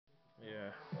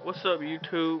What's up,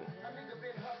 YouTube?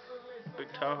 Big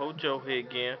Tahoe Joe here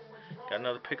again. Got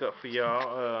another pickup for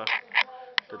y'all.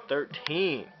 The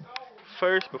 13.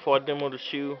 First, before I demo the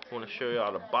shoe, I want to show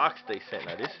y'all the box they sent.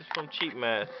 Now, this is from Cheap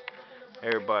Mass,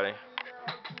 everybody.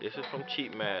 This is from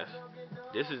Cheap Mass.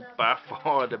 This is by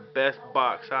far the best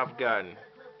box I've gotten.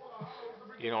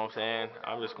 You know what I'm saying?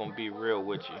 I'm just gonna be real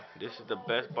with you. This is the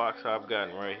best box I've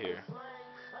gotten right here.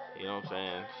 You know what I'm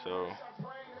saying? So,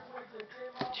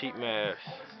 Cheap Mass,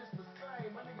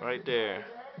 right there.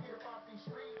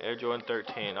 Air Jordan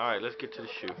 13. Alright, let's get to the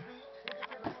shoe.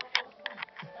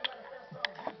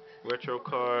 Retro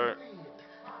card,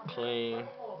 clean. You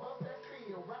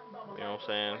know what I'm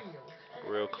saying?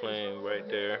 Real clean right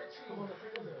there.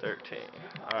 13.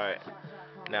 Alright.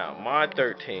 Now, my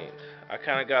 13th. I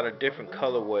kind of got a different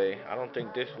colorway. I don't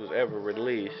think this was ever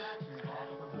released.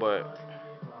 But,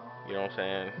 you know what I'm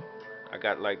saying? I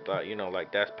got like the,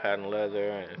 like that's patent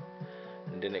leather.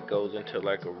 And then it goes into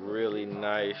like a really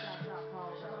nice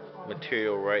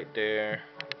material right there.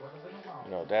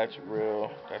 That's real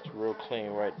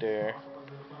clean right there.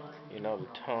 The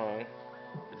tongue,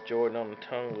 the Jordan on the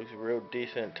tongue looks real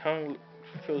decent. Tongue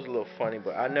feels a little funny,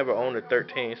 but I never owned a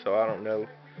 13, so I don't know.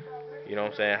 You know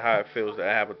what I'm saying? How it feels to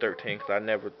have a 13, because I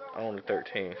never owned a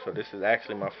 13. So this is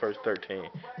actually my first 13,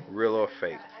 real or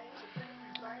fake.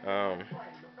 Um,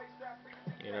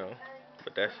 you know,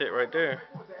 but that's it right there.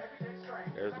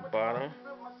 There's the bottom.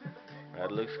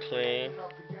 That looks clean.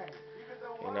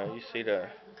 You see the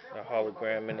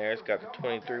hologram in there. It's got the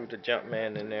 23 with the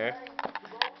Jumpman in there.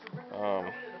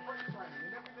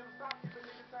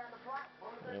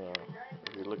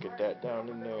 If you look at that down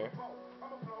in there,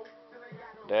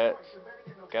 that's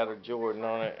got a Jordan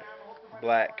on it,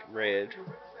 black, red.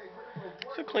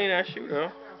 It's a clean ass shoe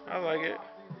though. I like it.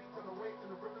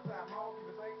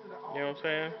 You know what I'm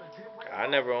saying? I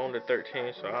never owned a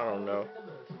 13, so I don't know.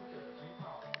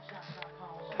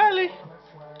 Kylie,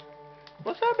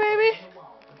 what's up, baby?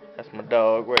 That's my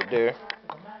dog right there.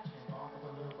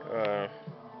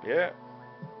 Yeah,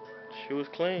 shoe is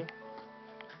clean.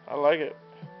 I like it.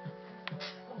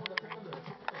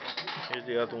 Here's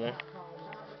the other one.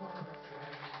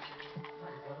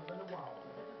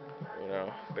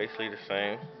 Basically the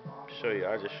same.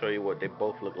 I just show you what they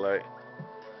both look like.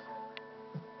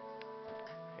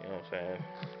 You know what I'm saying?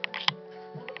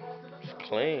 It's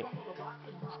clean.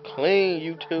 It's clean,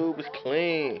 YouTube. It's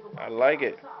clean. I like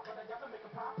it.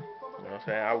 You know what I'm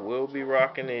saying? I will be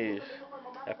rocking these.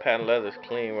 That patent leather's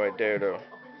clean right there, though.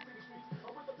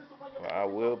 But I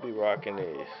will be rocking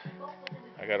these.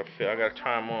 I gotta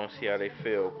try them on, see how they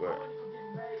feel. But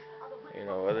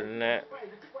other than that,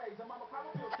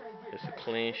 it's a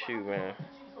clean shoe, man.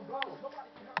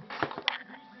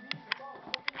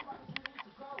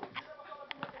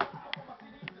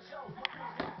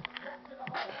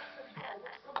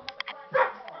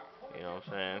 You know what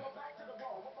I'm saying?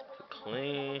 It's a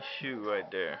clean shoe right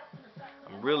there.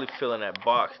 I'm really feeling that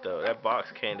box though. That box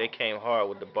they came hard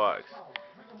with the box.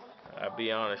 I'll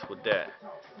be honest with that.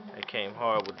 They came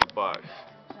hard with the box.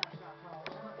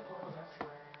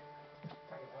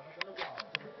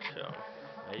 So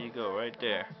there you go, right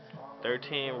there.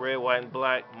 13 red, white, and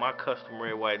black. My custom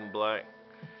red, white, and black.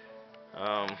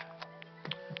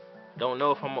 Don't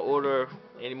know if I'm gonna order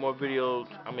any more videos.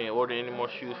 Order any more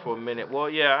shoes for a minute. Well,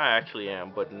 yeah, I actually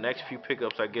am. But the next few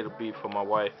pickups I get will be for my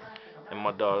wife and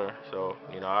my daughter. So,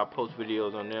 I'll post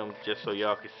videos on them just so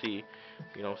y'all can see,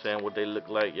 what I'm saying, what they look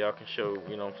like. Y'all can show,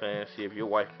 what I'm saying, see if your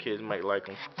wife and kids might like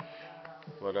them.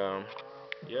 But,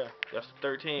 yeah, that's the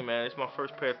 13, man. It's my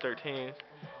first pair of 13s.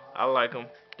 I like them.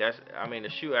 The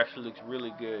shoe actually looks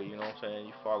really good, you know what I'm saying?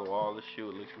 You follow all the shoe,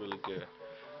 it looks really good.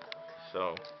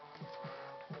 So,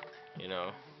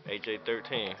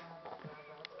 AJ13.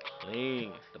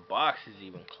 Clean. The box is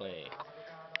even clean.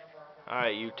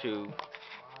 Alright, YouTube.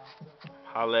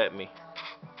 Holla at me.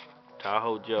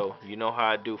 Tahoe Joe. You know how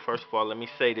I do. First of all, let me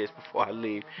say this before I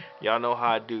leave. Y'all know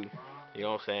how I do. You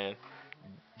know what I'm saying?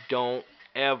 Don't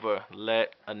ever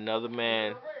let another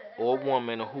man or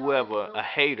woman or whoever, a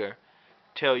hater,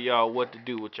 tell y'all what to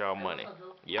do with y'all money.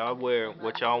 Y'all wear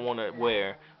what y'all want to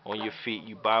wear on your feet.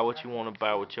 You buy what you want to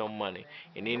buy with your money.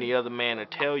 And any other man to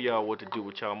tell y'all what to do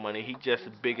with y'all money, he just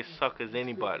as big a sucker as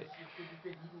anybody.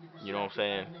 You know what I'm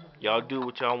saying? Y'all do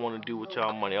what y'all want to do with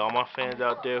y'all money. All my fans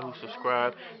out there who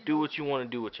subscribe, do what you want to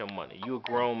do with your money. You a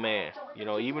grown man.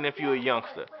 Even if you're a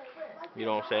youngster. You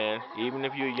know what I'm saying? Even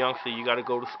if you're a youngster, you got to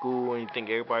go to school and you think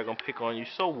everybody going to pick on you.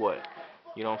 So what?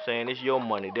 You know what I'm saying? It's your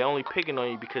money. They're only picking on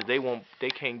you because they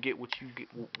can't get what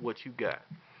you got.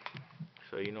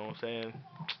 So you know what I'm saying?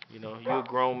 You're a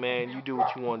grown man. You do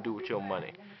what you want to do with your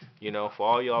money. You know, for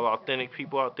all y'all authentic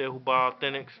people out there who buy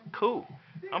authentics, cool.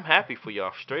 I'm happy for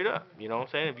y'all, straight up. You know what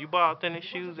I'm saying? If you buy authentic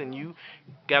shoes and you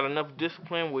got enough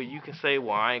discipline where you can say,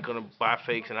 well, I ain't gonna buy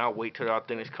fakes and I'll wait till the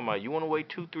authentics come out. You wanna wait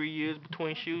 2, 3 years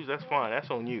between shoes? That's fine. That's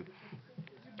on you.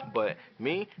 But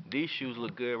me, these shoes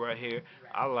look good right here.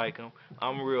 I like them.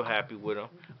 I'm real happy with them.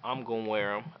 I'm gonna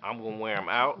wear them. I'm gonna wear them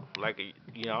out. Like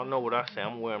I know what I say.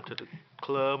 I'm wearing them to the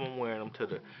club. I'm wearing them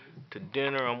to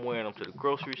dinner. I'm wearing them to the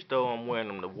grocery store. I'm wearing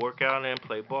them to work out in,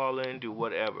 play ball in, do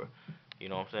whatever. You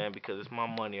know what I'm saying? Because it's my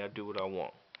money. I do what I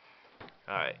want.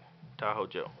 All right, Tahoe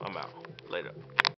Joe. I'm out. Later.